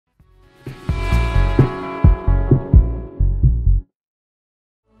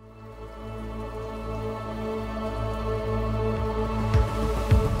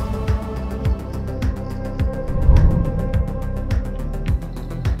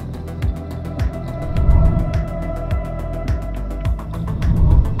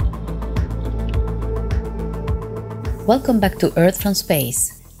Welcome back to Earth from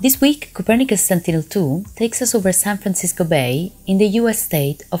Space. This week, Copernicus Sentinel-2 takes us over San Francisco Bay in the US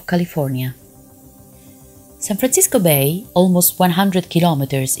state of California. San Francisco Bay, almost 100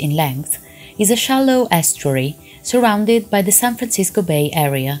 kilometers in length, is a shallow estuary surrounded by the San Francisco Bay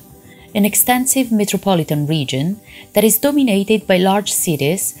Area, an extensive metropolitan region that is dominated by large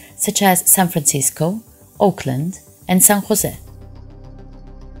cities such as San Francisco, Oakland, and San Jose.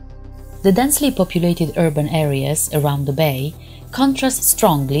 The densely populated urban areas around the bay contrast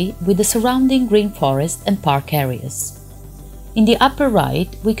strongly with the surrounding green forest and park areas. In the upper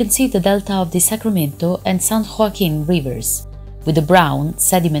right, we can see the delta of the Sacramento and San Joaquin rivers, with the brown,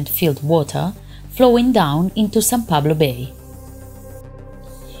 sediment-filled water flowing down into San Pablo Bay.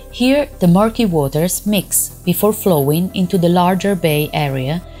 Here, the murky waters mix before flowing into the larger bay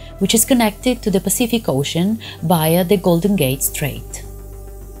area, which is connected to the Pacific Ocean via the Golden Gate Strait.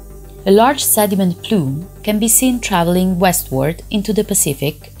 A large sediment plume can be seen traveling westward into the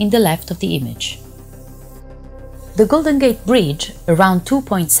Pacific in the left of the image. The Golden Gate Bridge, around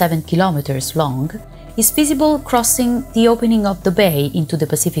 2.7 kilometers long, is visible crossing the opening of the bay into the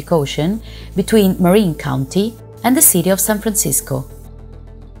Pacific Ocean between Marin County and the city of San Francisco.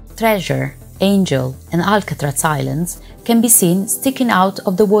 Treasure, Angel, and Alcatraz Islands can be seen sticking out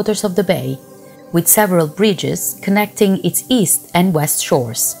of the waters of the bay, with several bridges connecting its east and west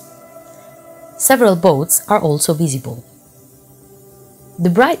shores. Several boats are also visible.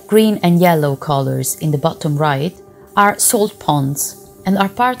 The bright green and yellow colors in the bottom right are salt ponds and are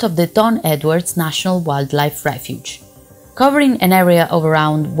part of the Don Edwards National Wildlife Refuge. Covering an area of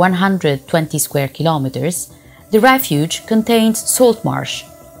around 120 square kilometers, the refuge contains salt marsh,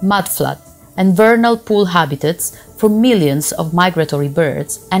 mudflat, and vernal pool habitats for millions of migratory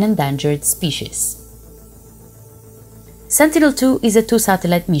birds and endangered species. Sentinel-2 is a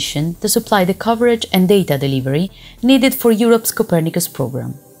two-satellite mission to supply the coverage and data delivery needed for Europe's Copernicus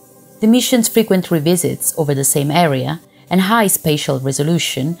program. The mission's frequent revisits over the same area and high spatial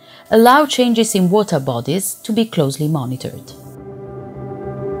resolution allow changes in water bodies to be closely monitored.